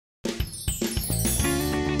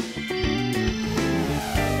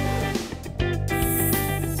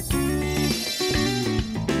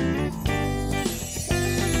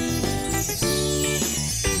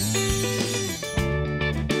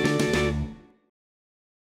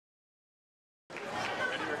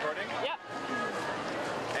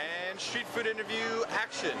Food interview,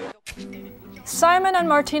 action. Simon and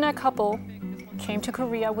Martina couple came to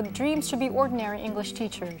Korea with dreams to be ordinary English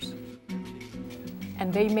teachers.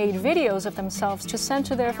 And they made videos of themselves to send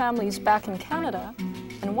to their families back in Canada.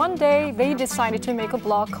 And one day, they decided to make a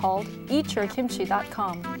blog called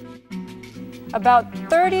eatyourkimchi.com. About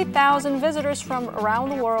 30,000 visitors from around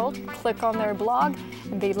the world click on their blog,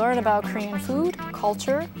 and they learn about Korean food,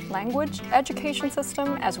 culture, language, education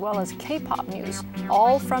system, as well as K-pop news,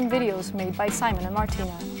 all from videos made by Simon and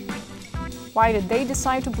Martina. Why did they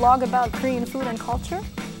decide to blog about Korean food and culture?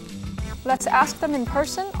 Let's ask them in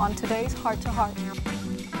person on today's Heart to Heart.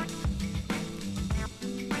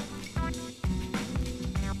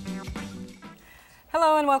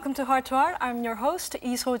 Hello and welcome to Heart. I'm your host,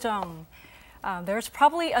 Lee So-jung. There's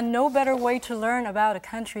probably no better way to learn about a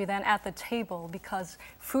country than at the table, because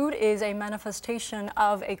food is a manifestation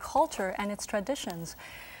of a culture and its traditions.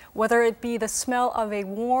 Whether it be the smell of a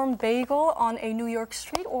warm bagel on a New York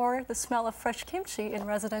street or the smell of fresh kimchi in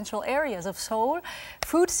residential areas of Seoul,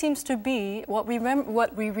 food seems to be what we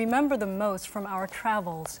remember the most from our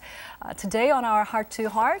travels. Today on our Heart to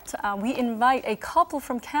Heart, we invite a couple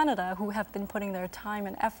from Canada who have been putting their time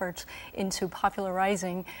and efforts into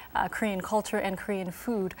popularizing Korean culture and Korean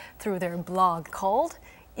food through their blog called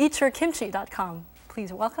eatyourkimchi.com.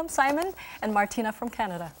 Please welcome Simon and Martina from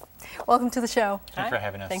Canada. Welcome to the show. Thank you for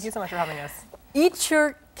having us. Thank you so much for having us.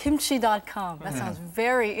 Eatyourkimchi.com. That sounds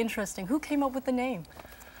very interesting. Who came up with the name?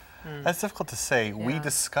 That's difficult to say. We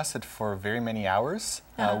discussed it for very many hours.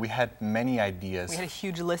 We had many ideas. We had a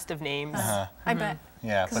huge list of names. I bet.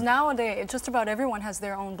 Yeah, because nowadays, just about everyone has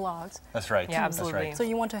their own blogs. That's right. Yeah, absolutely. That's right. So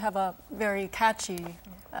you want to have a very catchy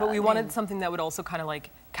But we wanted something that would also kind of like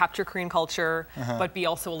capture Korean culture, but be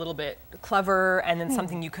also a little bit clever, and then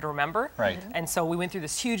something you could remember. Right. And so we went through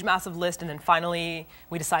this huge, massive list, and then finally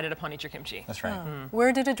we decided upon Eat Your Kimchi. That's right.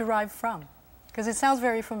 Where did it derive from? Because it sounds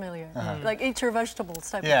very familiar, like eat your vegetables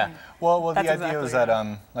type of thing. Well, That's the idea exactly was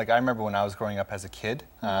that, like, I remember when I was growing up as a kid,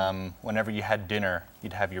 whenever you had dinner,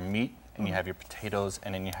 you'd have your meat, and you have your potatoes,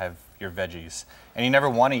 and then you have your veggies. And you never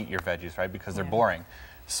want to eat your veggies, right, because they're boring.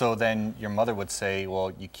 So then your mother would say,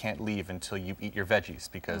 well, you can't leave until you eat your veggies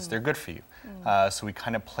because they're good for you. So we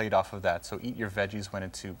kind of played off of that. So eat your veggies went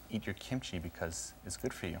into eat your kimchi because it's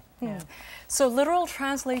good for you. So literal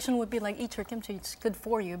translation would be like eat your kimchi, it's good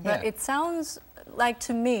for you. But it sounds like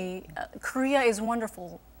to me, Korea is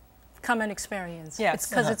wonderful. Come and experience. Yes. It's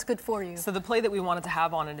because it's good for you. So the play that we wanted to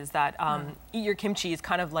have on it is that Eat Your Kimchi is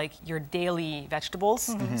kind of like your daily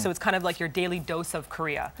vegetables. So it's kind of like your daily dose of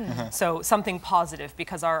Korea. So something positive,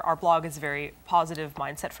 because our blog is a very positive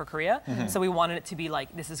mindset for Korea. So we wanted it to be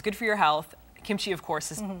like, this is good for your health. Kimchi, of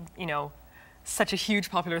course, is, you know, such a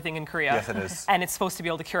huge popular thing in Korea. Yes, it is. And it's supposed to be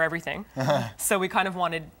able to cure everything. So we kind of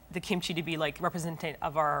wanted the kimchi to be like representative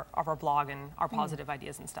of our blog and our positive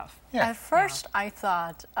ideas and stuff. At first, I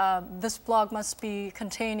thought this blog must be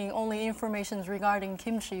containing only information regarding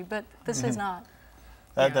kimchi, but this is not.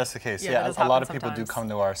 That's the case. Yeah, A lot of people do come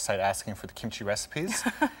to our site asking for the kimchi recipes,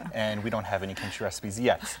 and we don't have any kimchi recipes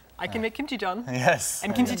yet. I can make kimchi jeon. Yes.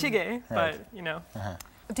 And kimchi jjigae, but you know.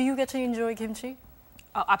 Do you get to enjoy kimchi?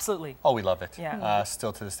 Absolutely. Oh, we love it. Yeah.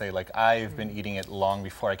 Still to this day, like I've been eating it long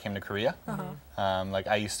before I came to Korea. Like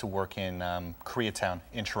I used to work in Koreatown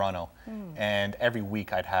in Toronto, and every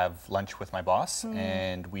week I'd have lunch with my boss,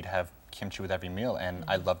 and we'd have kimchi with every meal, and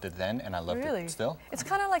I loved it then, and I loved it still. It's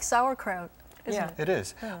kind of like sauerkraut, isn't it? It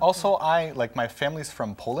is. Also, like my family's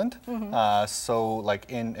from Poland, so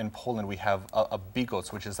like in Poland we have a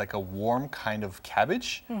bigos, which is like a warm kind of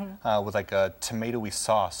cabbage with like a tomatoey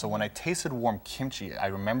sauce. So when I tasted warm kimchi, I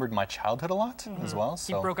remembered my childhood a lot as well.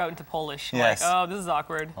 So You broke out into Polish. Yes. Like, oh, this is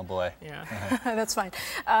awkward. Oh boy. Yeah. That's fine.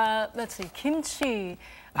 Let's see, kimchi.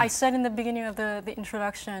 I said in the beginning of the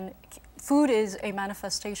introduction, food is a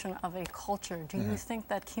manifestation of a culture. Do you think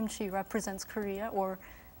that kimchi represents Korea, or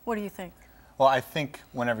what do you think? Well, I think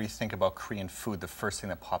whenever you think about Korean food, the first thing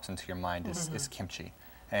that pops into your mind is kimchi.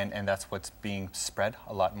 And that's what's being spread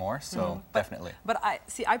a lot more, so definitely. But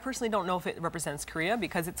I personally don't know if it represents Korea,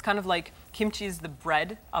 because it's kind of like kimchi is the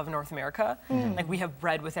bread of North America. Like we have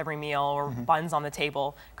bread with every meal or buns on the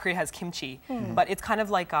table. Korea has kimchi. But it's kind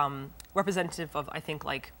of like representative of, I think,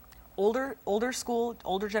 like older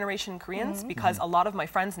generation Koreans, because a lot of my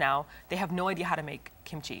friends now, they have no idea how to make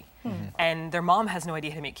kimchi. And their mom has no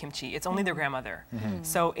idea how to make kimchi. It's only their grandmother.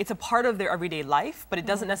 So it's a part of their everyday life, but it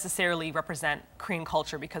doesn't necessarily represent Korean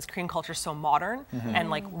culture, because Korean culture is so modern and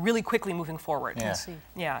like really quickly moving forward. Yeah. I see.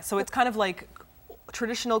 Yeah, so it's kind of like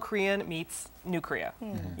traditional Korean meets New Korea.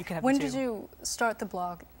 You can have When the two. did you start the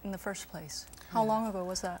blog in the first place? How long ago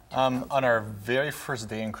was that? On our very first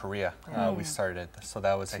day in Korea, we started. So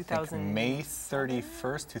that was, I think, May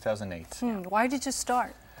 31st, 2008. Why did you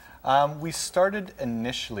start? We started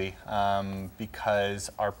initially because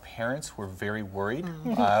our parents were very worried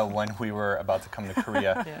when we were about to come to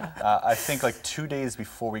Korea. I think like 2 days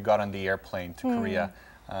before we got on the airplane to Korea,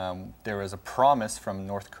 there was a promise from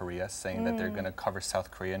North Korea saying that they're going to cover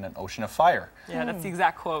South Korea in an ocean of fire. Yeah, that's the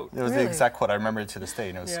exact quote. It was Really? the exact quote. I remember it to this day,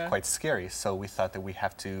 and it was Yeah. quite scary. So we thought that we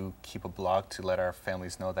have to keep a blog to let our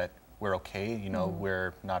families know that we're okay, you know,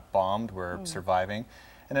 we're not bombed, we're surviving.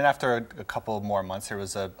 And then after a couple more months, there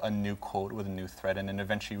was a new quote with a new thread, and then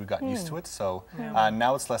eventually we got used to it. So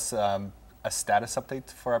now it's less a status update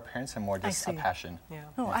for our parents and more just a see. passion. Yeah.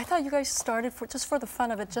 Oh, I thought you guys started just for the fun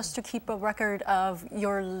of it, just to keep a record of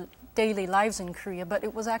your daily lives in Korea, but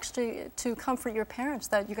it was actually to comfort your parents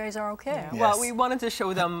that you guys are okay. Yeah. Well, Yes. we wanted to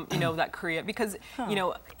show them, you know, that Korea, because you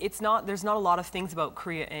know, there's not a lot of things about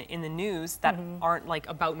Korea in the news that aren't like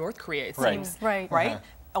about North Korea. It Right. seems, Right. right?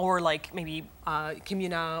 Or like maybe Kim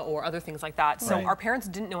Yuna or other things like that. So Right. our parents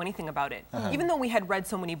didn't know anything about it. Even though we had read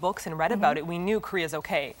so many books and read about it, we knew Korea's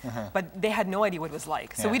okay. But they had no idea what it was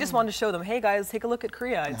like. So Yeah. we just wanted to show them, hey guys, take a look at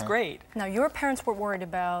Korea. It's great. Now, your parents were worried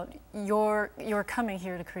about your coming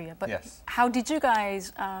here to Korea, but Yes. how did you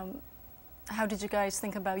guys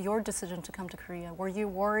think about your decision to come to Korea? Were you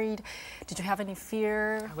worried? Did you have any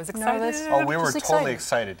fear? I was excited. Nervous? Oh, we were Just totally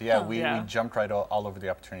excited. Yeah, we Yeah. jumped right all over the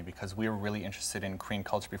opportunity because we were really interested in Korean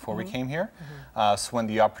culture before we came here. So when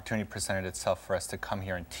the opportunity presented itself for us to come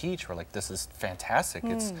here and teach, we're like, this is fantastic.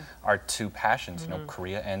 It's our two passions, you know,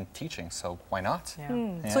 Korea and teaching. So why not?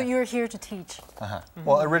 Yeah. So you're here to teach.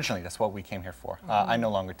 Well, originally, that's what we came here for. I no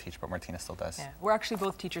longer teach, but Martina still does. Yeah. We're actually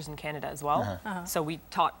both teachers in Canada as well. So we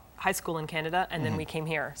taught high school in Canada and then we came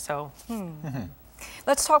here. So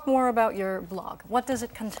Let's talk more about your blog. What does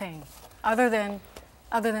it contain, other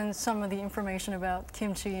than some of the information about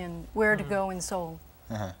kimchi and where to go in Seoul?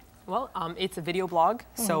 well, it's a video blog,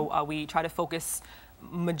 so we try to focus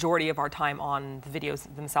majority of our time on the videos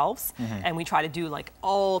themselves, and we try to do like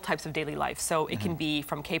all types of daily life. So it can be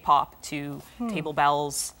from K-pop to table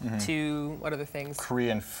bells to what other things?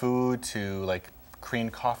 Korean food to like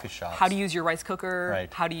Korean coffee shops. How to use your rice cooker,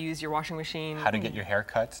 Right. how to use your washing machine. How to get your hair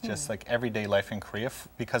cut, just like everyday life in Korea,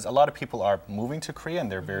 because a lot of people are moving to Korea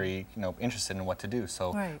and they're very, interested in what to do.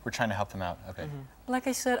 So Right. we're trying to help them out a bit. Like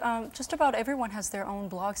I said, just about everyone has their own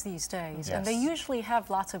blogs these days, and they Yes. usually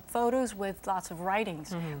have lots of photos with lots of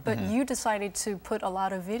writings. But you decided to put a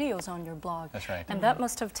lot of videos on your blog. That's right. And that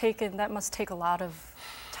must take a lot of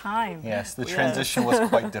time. Yes, the transition was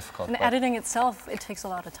quite difficult. And but- editing itself, it takes a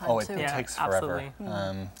lot of time Oh, it too. Yeah, takes forever.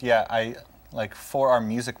 absolutely. I like for our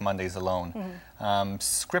Music Mondays alone,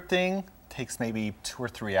 scripting takes maybe 2 or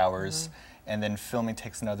 3 hours, and then filming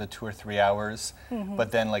takes another 2 or 3 hours.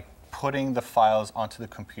 But then like putting the files onto the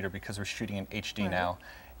computer because we're shooting in HD now,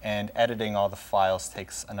 and editing all the files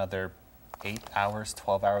takes another 8 hours,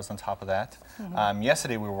 12 hours on top of that.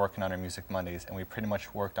 Yesterday we were working on our Music Mondays, and we pretty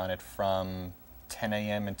much worked on it from 10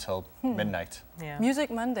 a.m. until midnight. Yeah. Music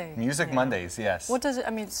Monday. Music Mondays, yes. What does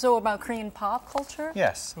it, so about Korean pop culture?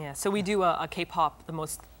 Yes. Yeah, so we do a K-pop, the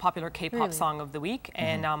most popular K-pop Really? song of the week,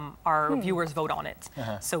 and our viewers vote on it.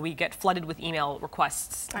 So we get flooded with email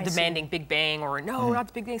requests I demanding Big Bang or no,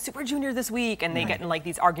 not Big Bang, Super Junior this week, and they get in like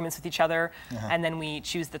these arguments with each other, and then we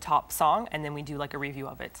choose the top song, and then we do like a review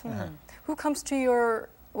of it. Who comes to your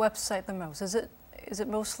website the most? Is it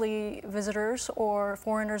mostly visitors or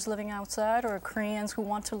foreigners living outside or Koreans who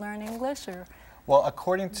want to learn English? Or Well,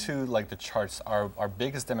 according to like the charts, our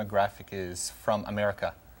biggest demographic is from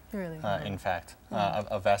America. really? In fact,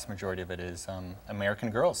 a vast majority of it is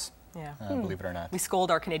American girls. Yeah. Believe it or not. We scold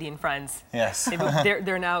our Canadian friends. Yes,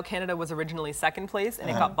 They're now, Canada was originally second place, and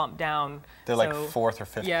it got bumped down. they're like So, 4th or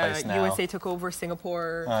 5th yeah, place now. USA took over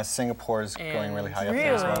Singapore. Singapore is going really And- high up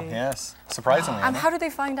there as well. Really? Yes, surprisingly. How do they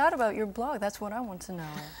find out about your blog? That's what I want to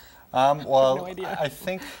know. Well, no idea. I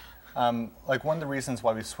think like one of the reasons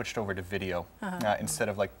why we switched over to video instead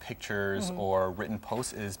of like pictures or written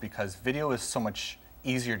posts is because video is so much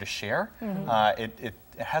easier to share.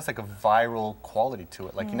 It has like a viral quality to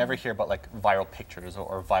it. Like you never hear about like viral pictures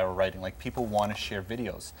or viral writing. Like people want to share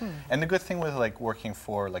videos. And the good thing with like working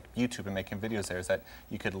for like YouTube and making videos there is that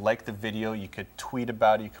you could like the video, you could tweet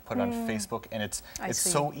about it, you could put it on Facebook, and it's see.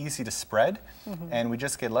 so easy to spread. And we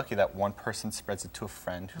just get lucky that one person spreads it to a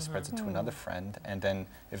friend who spreads it to another friend, and then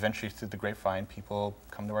eventually through the grapevine, people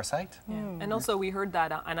come to our site. And also we heard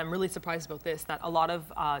that, and I'm really surprised about this, that a lot of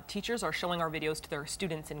teachers are showing our videos to their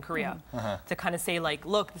students in Korea to kind of say like,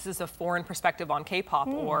 like, look, this is a foreign perspective on K-pop,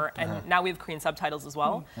 and now we have Korean subtitles as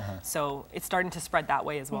well. So it's starting to spread that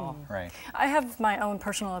way as well. Right. I have my own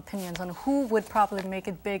personal opinions on who would probably make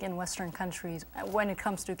it big in Western countries when it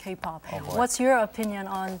comes to K-pop. What's your opinion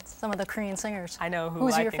on some of the Korean singers? I know who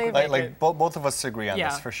Who's I your think would favorite? Like both of us agree on Yeah.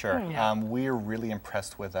 this for sure. Yeah. We're really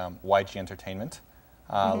impressed with YG Entertainment.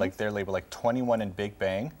 Like their label, like 21 and Big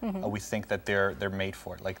Bang, we think that they're made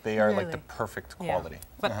for it. Like they are like the Really? perfect Yeah. quality.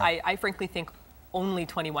 But I frankly think only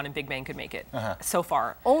 21 and Big Bang could make it so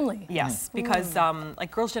far. Only? Yes, because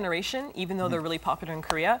like Girls' Generation, even though they're really popular in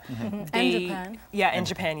Korea, And Japan. Yeah, and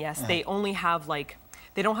Japan, yes, they only have like,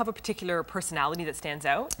 they don't have a particular personality that stands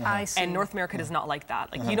out. I see. And North America does not like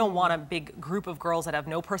that. Like you don't want a big group of girls that have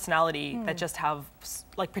no personality that just have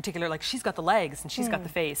like particular, like she's got the legs and she's got the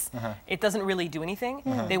face. It doesn't really do anything.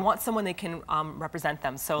 They want someone that can represent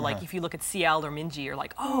them. So like if you look at CL or Minji, you're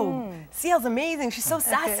like, oh, CL's amazing. She's so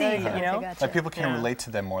sassy, okay, you know? gotcha. Like people can Yeah. relate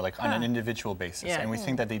to them more like on an individual basis. Yeah. And we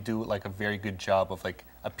think that they do like a very good job of like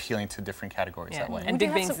appealing to different categories Yeah. that way. And do Big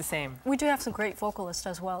have Bang's some- the same. We do have some great vocalists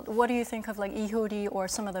as well. What do you think of like Lee Hyori or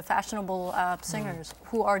some of the fashionable singers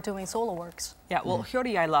who are doing solo works? Yeah, well,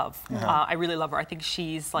 Hyori I love. I really love her. I think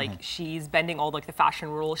she's like, she's bending all like the fashion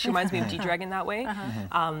rules. She reminds me of G-Dragon that way.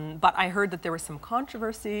 But I heard that there was some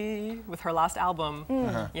controversy with her last album.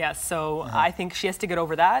 Yeah, so I think she has to get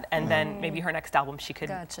over that, and then maybe her next album she could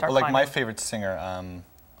Gotcha. start Or like my climbing. favorite singer,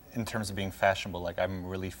 in terms of being fashionable, like I'm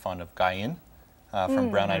really fond of Gain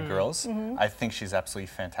from Brown Eyed Girls. I think she's absolutely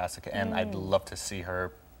fantastic, and I'd love to see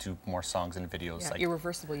her do more songs and videos. Yeah, like,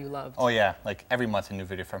 Irreversible you loved. oh yeah, like every month a new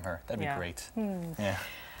video from her. That'd Yeah. be great. Yeah.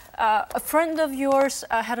 A friend of yours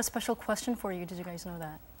had a special question for you. Did you guys know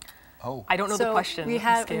that? Oh. I don't know the question. We I'm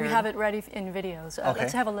have scared. it ready in videos. Okay.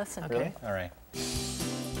 Let's have a listen. Really? All right.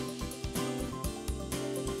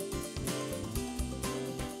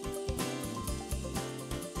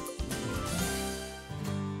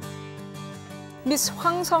 Miss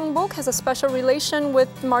Hwang Sung-bok has a special relation with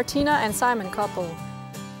Martina and Simon couple.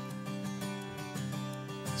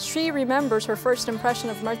 She remembers her first impression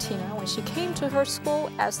of Martina when she came to her school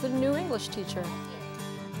as the new English teacher.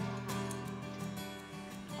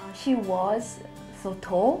 She was so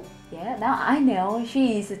tall. Yeah, now I know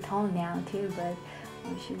she is tall now too, but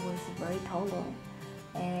she was very tall.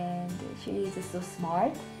 And she is so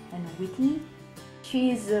smart and witty.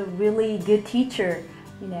 She is a really good teacher.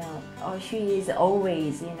 You know, she is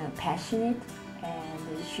always, passionate, and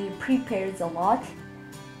she prepares a lot.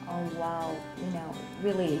 Oh wow,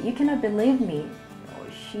 really, you cannot believe me.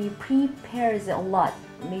 She prepares a lot,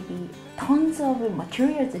 maybe tons of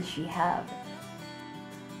materials that she have.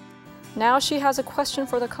 Now she has a question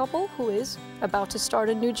for the couple who is about to start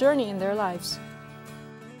a new journey in their lives.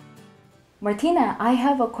 Martina, I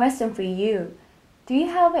have a question for you. Do you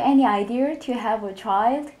have any idea to have a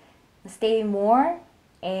child, stay more,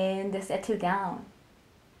 and settle down?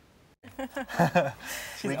 We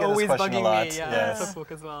She's get this always question a bugging lot, me. Yeah, yes.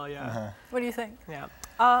 cookbook as well. Yeah. What do you think? Yeah.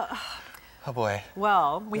 Oh boy.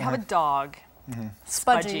 Well, we have a dog.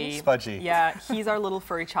 Spudgy. Spudgy. Yeah, he's our little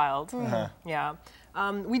furry child. Yeah.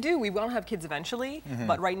 We want to have kids eventually,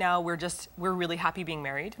 but right now we're really happy being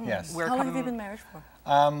married. Yes. We're How long have coming- you been married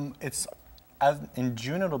for? It's in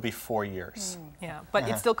June it'll be 4 years. Yeah, but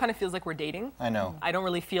it still kind of feels like we're dating. I know. I don't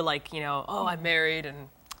really feel like, oh, I'm married and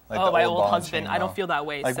Like oh, the my old old bond husband. chain, I don't no. feel that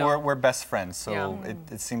way. Like so we're best friends, so Yeah.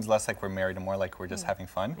 it seems less like we're married and more like we're just having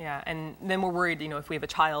fun. yeah, and then we're worried, if we have a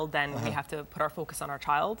child, then we have to put our focus on our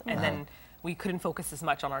child, and then we couldn't focus as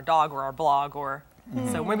much on our dog or our blog or.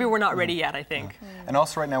 So maybe we're not ready yet, I think. And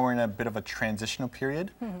also right now we're in a bit of a transitional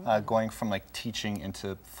period, going from like teaching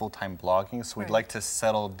into full-time blogging. So we'd Right. like to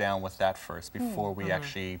settle down with that first before we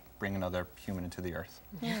actually bring another human into the earth.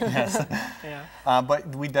 Yes. Yeah.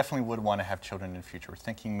 But we definitely would want to have children in the future. We're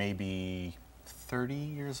thinking maybe 30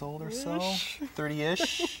 years old or so,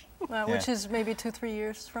 30-ish. Which is maybe 2-3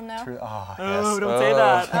 years from now. Oh, Oh, yes. don't say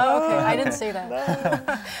that. Oh, okay, I didn't say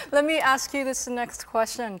that. Let me ask you this next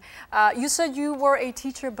question. You said you were a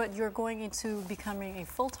teacher, but you're going into becoming a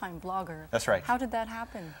full-time blogger. That's right. How did that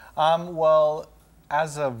happen? Well,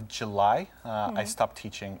 as of July, I stopped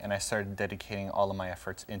teaching and I started dedicating all of my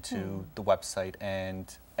efforts into the website and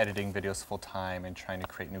editing videos full time and trying to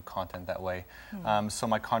create new content that way. So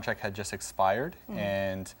my contract had just expired,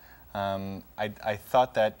 and I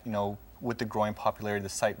thought that, with the growing popularity of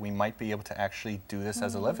the site, we might be able to actually do this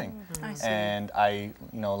as a living. I see. And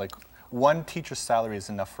like one teacher's salary is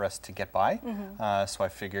enough for us to get by. So I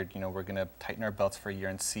figured, we're going to tighten our belts for a year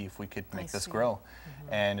and see if we could make this see. grow.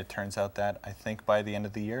 And it turns out that I think by the end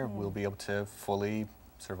of the year, we'll be able to fully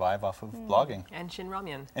survive off of blogging. And Shin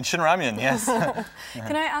Ramyun. And Shin Ramyun, yes.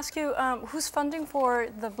 Can I ask you, who's funding for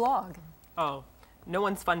the blog? Oh, no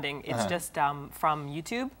one's funding. It's just from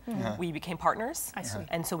YouTube. We became partners. I see.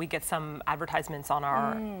 And so we get some advertisements on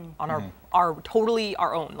our totally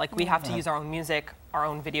our own. Like we have to use our own music, our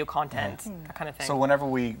own video content, that kind of thing. So whenever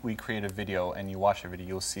we create a video and you watch a video,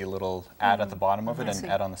 you'll see a little ad at the bottom of it and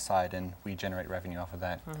ad on the side, and we generate revenue off of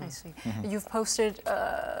that. I see. You've posted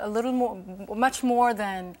a little more, much more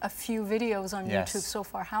than a few videos on YouTube so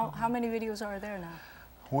far. How many videos are there now?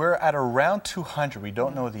 We're at around 200. We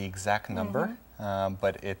don't know the exact number,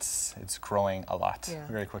 but it's growing a lot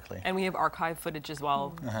very quickly. And we have archive footage as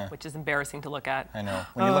well, which is embarrassing to look at. I know.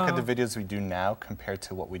 When you look at the videos we do now compared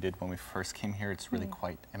to what we did when we first came here, it's really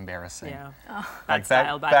quite embarrassing. Yeah. Like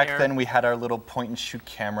back then we had our little point and shoot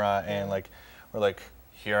camera, and we're like,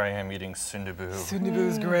 here I am eating sundubu.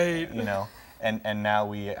 Sundubu's great. You know. And now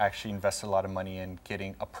we actually invested a lot of money in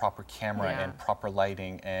getting a proper camera and proper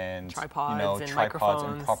lighting and tripods, and tripods microphones.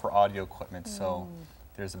 and proper audio equipment. So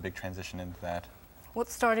there's a big transition into that. What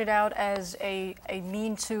started out as a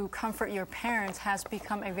mean to comfort your parents has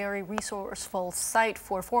become a very resourceful site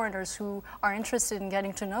for foreigners who are interested in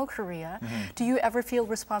getting to know Korea. Do you ever feel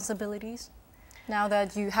responsibilities now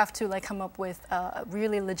that you have to come up with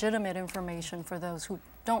really legitimate information for those who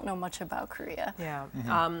don't know much about Korea? Yeah.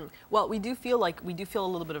 Well, we do feel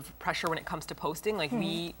a little bit of pressure when it comes to posting. Like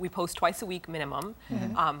we post twice a week minimum.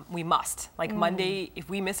 We must. Like Monday, if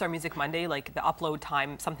we miss our Music Monday, like the upload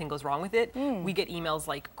time, something goes wrong with it, we get emails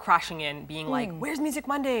like crashing in, being like, "Where's Music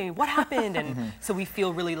Monday? What happened?" And so we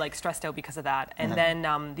feel really stressed out because of that. And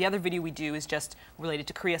then the other video we do is just related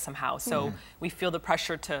to Korea somehow. So we feel the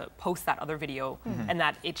pressure to post that other video, and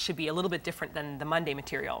that it should be a little bit different than the Monday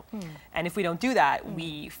material. And if we don't do that,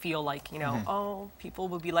 we feel like, oh, people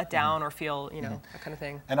will be let down or feel, that kind of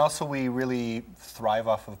thing. And also we really thrive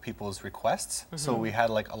off of people's requests. So we had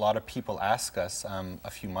a lot of people ask us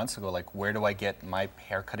a few months ago, where do I get my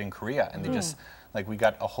haircut in Korea? And they just, we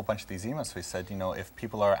got a whole bunch of these emails. So we said, if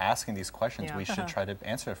people are asking these questions, we should try to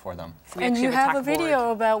answer it for them. And you have a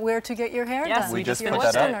video about where to get your hair done. We just put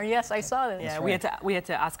that up. Yes, I saw that. Yeah, we had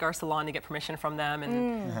to ask our salon to get permission from them,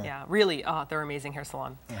 and really, they're an amazing hair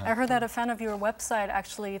salon. I heard that a fan of your website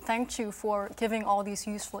actually thanked you for giving all these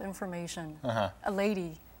useful information. A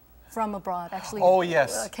lady from abroad actually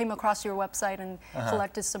came across your website and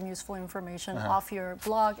collected some useful information off your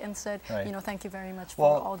blog and said, thank you very much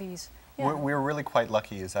for all these. Yeah. We're really quite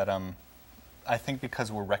lucky is that I think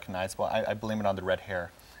because we're recognizable, I blame it on the red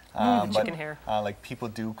hair. Chicken hair. People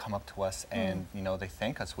do come up to us and they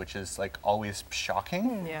thank us, which is always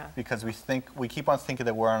shocking. Because we keep on thinking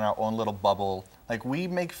that we're in our own little bubble. We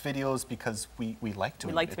make videos because we like to.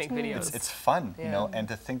 We like to make videos. It's fun, and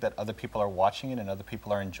to think that other people are watching it and other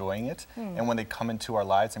people are enjoying it, and when they come into our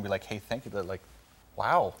lives and be like, hey, thank you, they're like,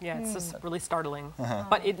 wow. Yeah, it's just really startling.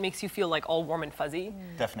 But it makes you feel all warm and fuzzy.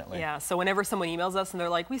 Definitely. Yeah, so whenever someone emails us and they're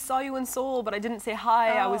like, we saw you in Seoul, but I didn't say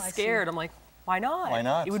hi, I was scared. I'm like, why not? Why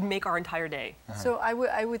not? It would make our entire day. So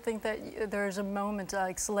I would think that there's a moment,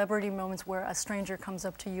 celebrity moments, where a stranger comes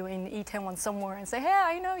up to you in Itaewon somewhere and say, hey,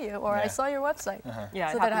 I know you, or I saw your website.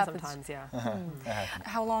 Yeah, so it happens sometimes,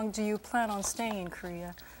 How long do you plan on staying in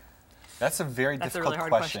Korea? That's a very difficult really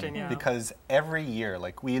hard question because every year,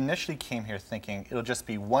 we initially came here thinking it'll just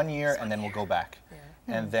be 1 year and then we'll go back.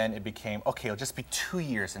 And then it became, okay, it'll just be 2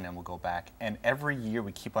 years and then we'll go back. And every year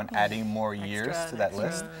we keep on adding more years to that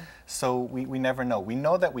list. So we never know. We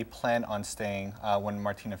know that we plan on staying when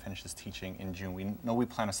Martina finishes teaching in June. We know we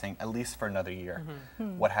plan on staying at least for another year.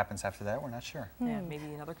 What happens after that, we're not sure. Yeah, maybe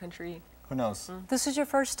another country. Who knows? This is your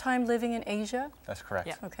first time living in Asia? That's correct.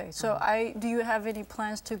 Yeah. Okay, so do you have any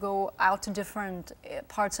plans to go out to different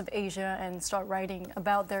parts of Asia and start writing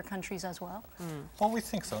about their countries as well? Well, we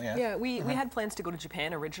think so, yeah. Yeah, we had plans to go to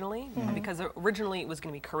Japan originally, because originally it was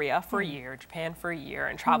going to be Korea for a year, Japan for a year,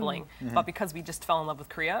 and traveling. But because we just fell in love with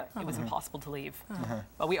Korea, it was impossible to leave.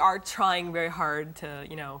 But we are trying very hard to,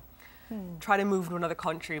 try to move to another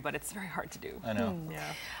country, but it's very hard to do. I know. Yeah.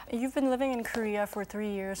 You've been living in Korea for 3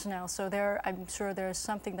 years now, so I'm sure there's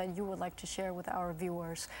something that you would like to share with our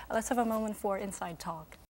viewers. Let's have a moment for Inside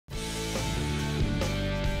Talk.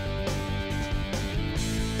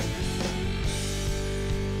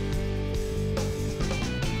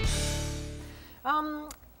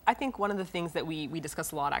 I think one of the things that we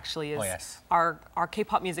discuss a lot actually is our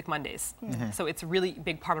K-pop Music Mondays. So it's a really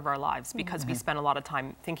big part of our lives because we spend a lot of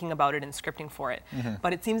time thinking about it and scripting for it.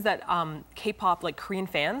 But it seems that K-pop, Korean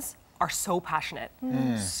fans, are so passionate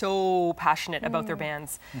about their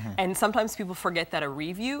bands. And sometimes people forget that a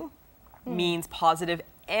review means positive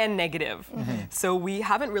and negative. So we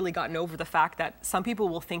haven't really gotten over the fact that some people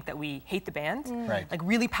will think that we hate the band. Right. Like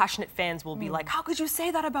really passionate fans will be like, how could you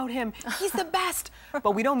say that about him? He's the best.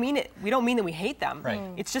 But we don't mean it. We don't mean that we hate them. Right.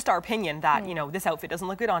 It's just our opinion that, you know, this outfit doesn't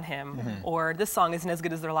look good on him or this song isn't as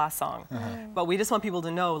good as their last song. But we just want people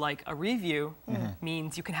to know, like, a review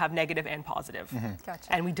means you can have negative and positive.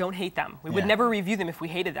 Gotcha. And we don't hate them. We would never review them if we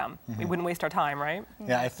hated them. We wouldn't waste our time, right?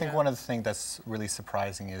 Yeah, I think one of the things that's really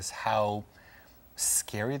surprising is how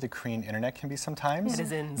scary the Korean internet can be sometimes.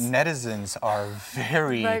 Netizens are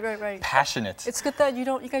very passionate. It's good that you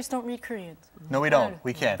guys don't read Korean. No, we don't.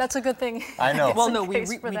 We can't. That's a good thing. I know. Well, no, we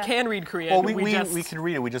can read Korean. Well, we can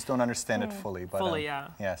read it. We just don't understand it fully. But, fully, yeah.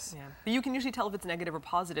 Yes. Yeah. But you can usually tell if it's negative or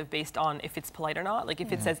positive based on if it's polite or not. Like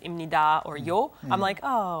if it says imnida or yo, I'm like,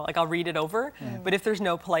 oh, like I'll read it over. But if there's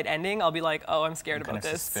no polite ending, I'll be like, oh, I'm scared about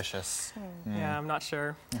this. Suspicious. Yeah, I'm not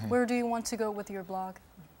sure. Where do you want to go with your blog?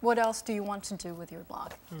 What else do you want to do with your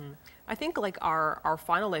blog? I think like our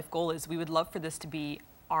final life goal is we would love for this to be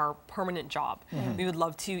our permanent job. We would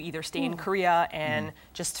love to either stay in Korea and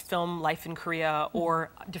just film life in Korea or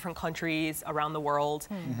different countries around the world.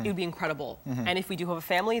 It would be incredible. And if we do have a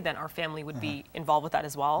family, then our family would be involved with that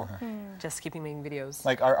as well. Just keeping making videos.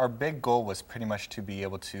 Like our big goal was pretty much to be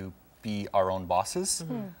able to be our own bosses,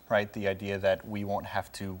 right? The idea that we won't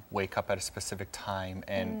have to wake up at a specific time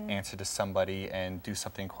and answer to somebody and do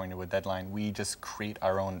something according to a deadline. We just create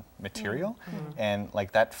our own material, and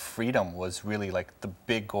like that freedom was really like the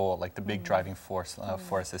big goal, like the big driving force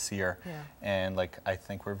for us this year. And like I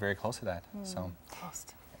think we're very close to that. So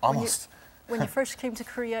almost. When you first came to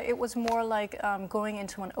Korea, it was more like going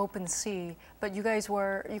into an open sea. But you guys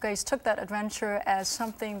took that adventure as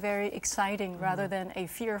something very exciting rather than a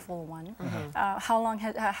fearful one.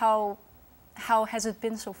 How has it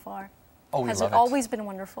been so far? Oh, we has love it always been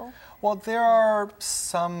wonderful? Well, there are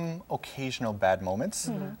some occasional bad moments,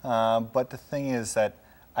 but the thing is that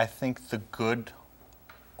I think the good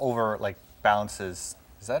balances.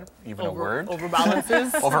 Is that even a word?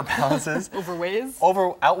 Overbalances? Overbalances.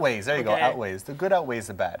 Outweighs? There you go, outweighs. The good outweighs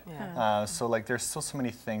the bad. Yeah. So like there's still so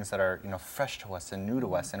many things that are, you know, fresh to us and new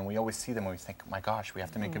to us, and we always see them and we think, my gosh, we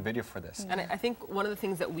have to make a video for this. And I think one of the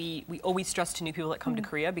things that we always stress to new people that come to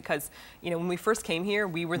Korea, because, you know, when we first came here,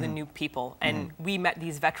 we were the new people, and we met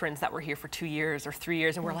these veterans that were here for 2 years or 3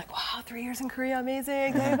 years, and we're like, wow, 3 years in Korea,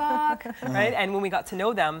 amazing, 대박, right? And when we got to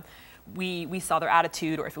know them, we saw their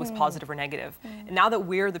attitude or if it was positive or negative. And now that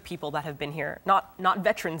we're the people that have been here, not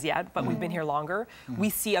veterans yet, but we've been here longer, we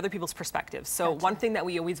see other people's perspectives. So one thing that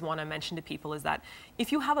we always want to mention to people is that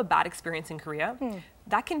if you have a bad experience in Korea,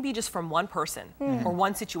 that can be just from one person or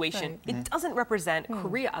one situation. It doesn't represent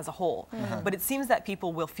Korea as a whole. But it seems that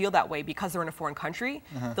people will feel that way because they're in a foreign country.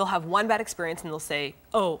 They'll have one bad experience and they'll say,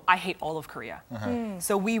 oh, I hate all of Korea.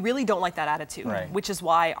 So we really don't like that attitude, which is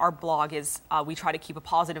why our blog is, we try to keep a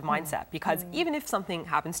positive mindset, because even if something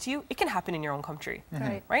happens to you, it can happen in your own country,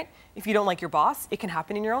 right? If you don't like your boss, it can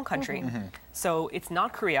happen in your own country. So it's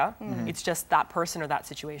not Korea, it's just that person or that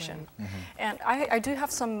situation. And I do have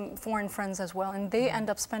some foreign friends as well, and they end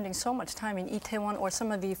up spending so much time in Itaewon or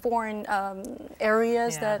some of the foreign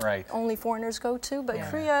areas that only foreigners go to. But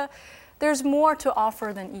Korea, there's more to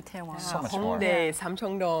offer than Itaewon. So much more. Hongdae,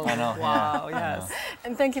 Samcheongdong. I know. Wow, yes.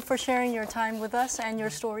 And thank you for sharing your time with us and your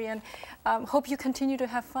story, and hope you continue to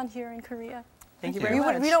have fun here in Korea. Thank you very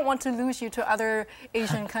much. We don't want to lose you to other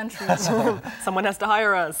Asian countries. Someone has to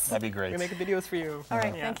hire us. That'd be great. We make videos for you. All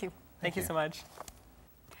right, thank you. Thank you so much.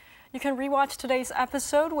 You can rewatch today's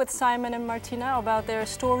episode with Simon and Martina about their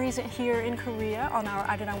stories here in Korea on our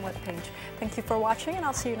Arirang webpage. Thank you for watching, and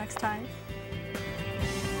I'll see you next time.